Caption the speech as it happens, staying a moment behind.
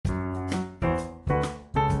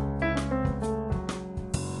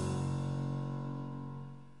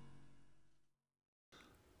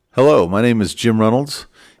Hello, my name is Jim Reynolds.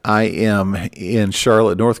 I am in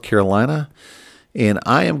Charlotte, North Carolina, and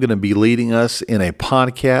I am going to be leading us in a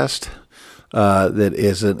podcast that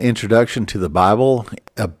is an introduction to the Bible,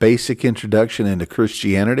 a basic introduction into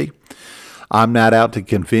Christianity. I'm not out to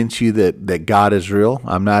convince you that God is real.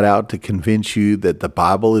 I'm not out to convince you that the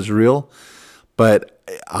Bible is real, but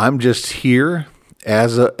I'm just here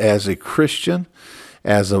as a Christian,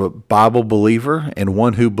 as a Bible believer, and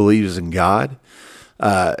one who believes in God.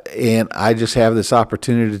 And I just have this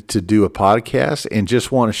opportunity to do a podcast and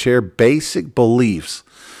just want to share basic beliefs,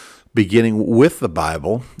 beginning with the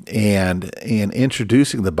Bible and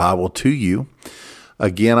introducing the Bible to you.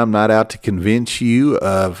 Again, I'm not out to convince you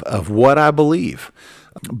of what I believe,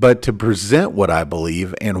 but to present what I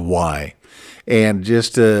believe and why. And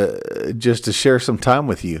just to share some time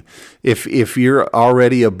with you. If you're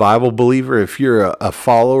already a Bible believer, if you're a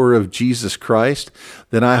follower of Jesus Christ,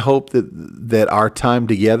 then I hope that our time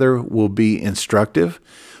together will be instructive,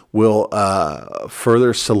 will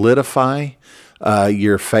further solidify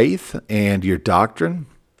your faith and your doctrine.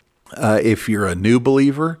 If you're a new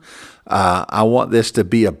believer, I want this to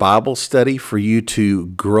be a Bible study for you to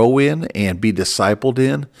grow in and be discipled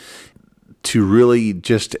in, to really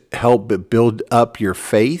just help build up your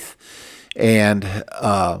faith and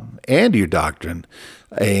your doctrine.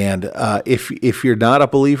 And if you're not a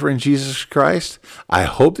believer in Jesus Christ, I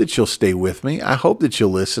hope that you'll stay with me. I hope that you'll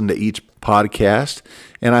listen to each podcast,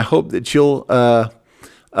 and I hope that you'll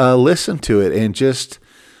listen to it and just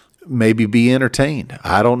maybe be entertained.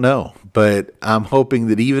 I don't know, but I'm hoping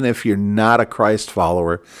that even if you're not a Christ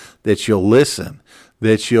follower, that you'll listen,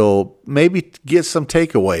 that you'll maybe get some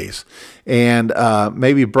takeaways and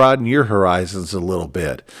maybe broaden your horizons a little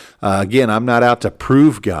bit. Again, I'm not out to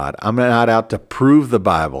prove God. I'm not out to prove the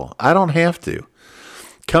Bible. I don't have to.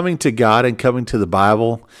 Coming to God and coming to the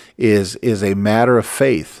Bible is a matter of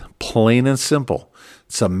faith, plain and simple.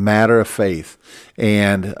 It's a matter of faith,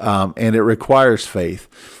 and it requires faith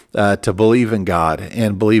to believe in God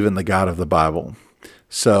and believe in the God of the Bible.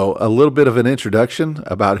 So a little bit of an introduction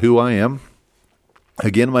about who I am.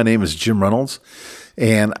 Again, my name is Jim Reynolds,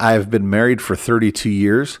 and I've been married for 32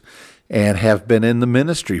 years and have been in the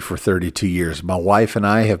ministry for 32 years. My wife and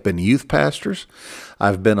I have been youth pastors.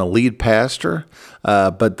 I've been a lead pastor,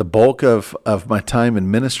 but the bulk of my time in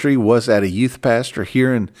ministry was at a youth pastor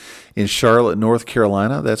here in Charlotte, North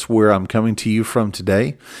Carolina. That's where I'm coming to you from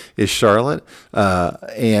today, is Charlotte.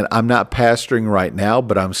 And I'm not pastoring right now,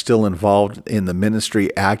 but I'm still involved in the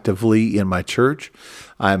ministry actively in my church.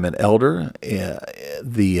 I'm an elder,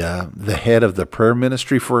 the head of the prayer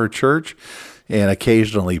ministry for our church, and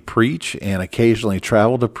occasionally preach and occasionally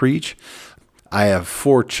travel to preach. I have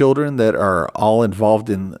 4 children that are all involved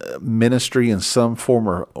in ministry in some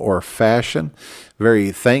form or fashion.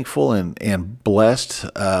 Very thankful and blessed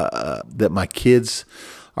that my kids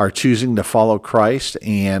are choosing to follow Christ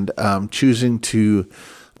and choosing to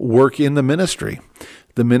work in the ministry.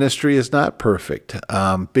 The ministry is not perfect.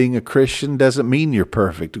 Being a Christian doesn't mean you're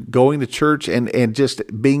perfect. Going to church and just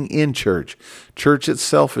being in church. Church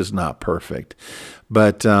itself is not perfect.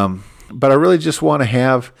 But I really just want to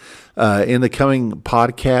have, in the coming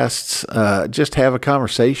podcasts, just have a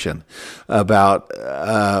conversation about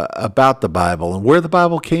the Bible and where the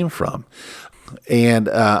Bible came from. And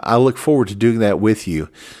I look forward to doing that with you.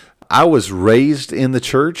 I was raised in the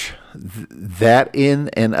church. That in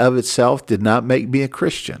and of itself did not make me a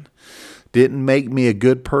Christian, didn't make me a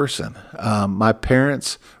good person. My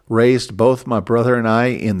parents raised both my brother and I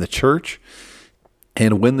in the church,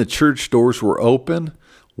 and when the church doors were open,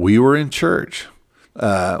 we were in church.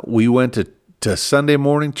 We went to Sunday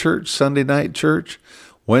morning church, Sunday night church,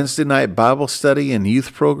 Wednesday night Bible study and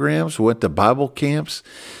youth programs, went to Bible camps.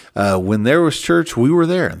 When there was church, we were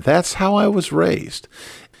there. That's how I was raised.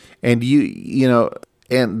 And you know,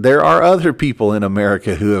 and there are other people in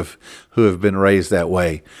America who have been raised that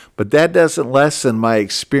way. But that doesn't lessen my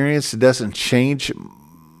experience. It doesn't change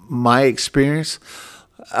my experience.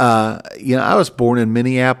 I was born in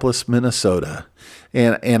Minneapolis, Minnesota,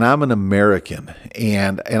 and I'm an American,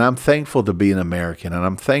 and I'm thankful to be an American, and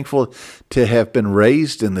I'm thankful to have been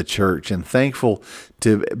raised in the church, and thankful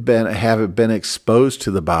to have been exposed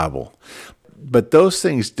to the Bible. But those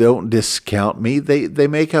things don't discount me. They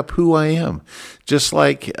make up who I am. Just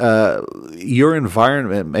like your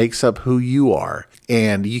environment makes up who you are.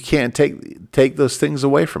 And you can't take those things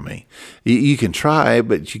away from me. You can try,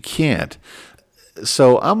 but you can't.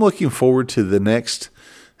 So I'm looking forward to the next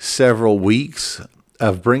several weeks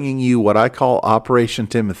of bringing you what I call Operation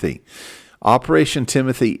Timothy. Operation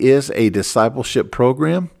Timothy is a discipleship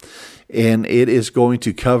program, and it is going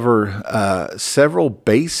to cover several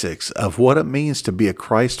basics of what it means to be a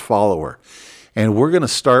Christ follower. And we're going to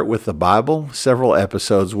start with the Bible. Several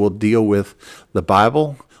episodes will deal with the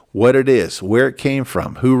Bible, what it is, where it came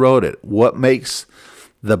from, who wrote it, what makes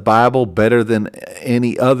the Bible better than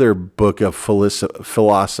any other book of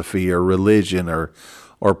philosophy or religion or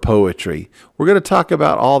poetry. We're going to talk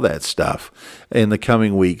about all that stuff in the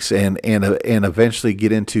coming weeks and eventually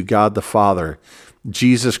get into God the Father,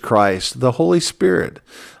 Jesus Christ, the Holy Spirit,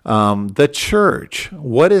 the church,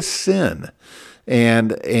 what is sin,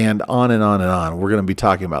 and on and on and on. We're going to be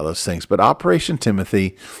talking about those things. But Operation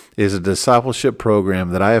Timothy is a discipleship program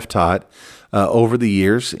that I have taught over the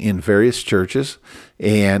years in various churches,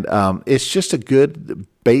 and it's just a good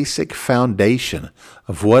basic foundation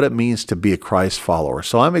of what it means to be a Christ follower.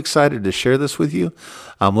 So I'm excited to share this with you.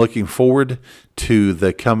 I'm looking forward to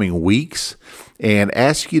the coming weeks and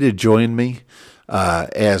ask you to join me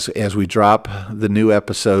as we drop the new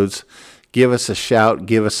episodes. Give us a shout,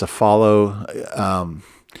 give us a follow.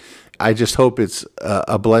 I just hope it's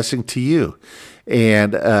a blessing to you.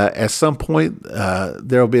 And at some point,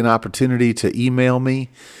 there will be an opportunity to email me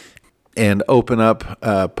and open up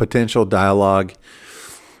potential dialogue.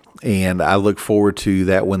 And I look forward to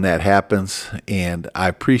that when that happens. And I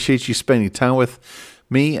appreciate you spending time with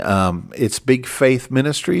me. It's Big Faith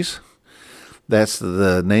Ministries. That's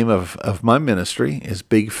the name of my ministry, is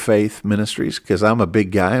Big Faith Ministries, because I'm a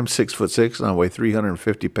big guy. I'm 6'6", and I weigh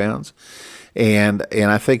 350 pounds. And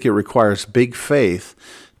I think it requires big faith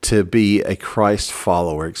to be a Christ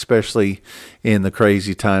follower, especially in the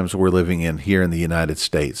crazy times we're living in here in the United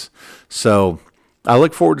States. So I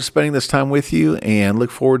look forward to spending this time with you and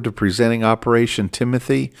look forward to presenting Operation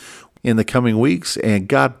Timothy in the coming weeks. And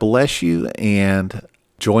God bless you, and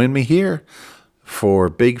join me here for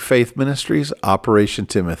Big Faith Ministries, Operation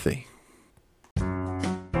Timothy.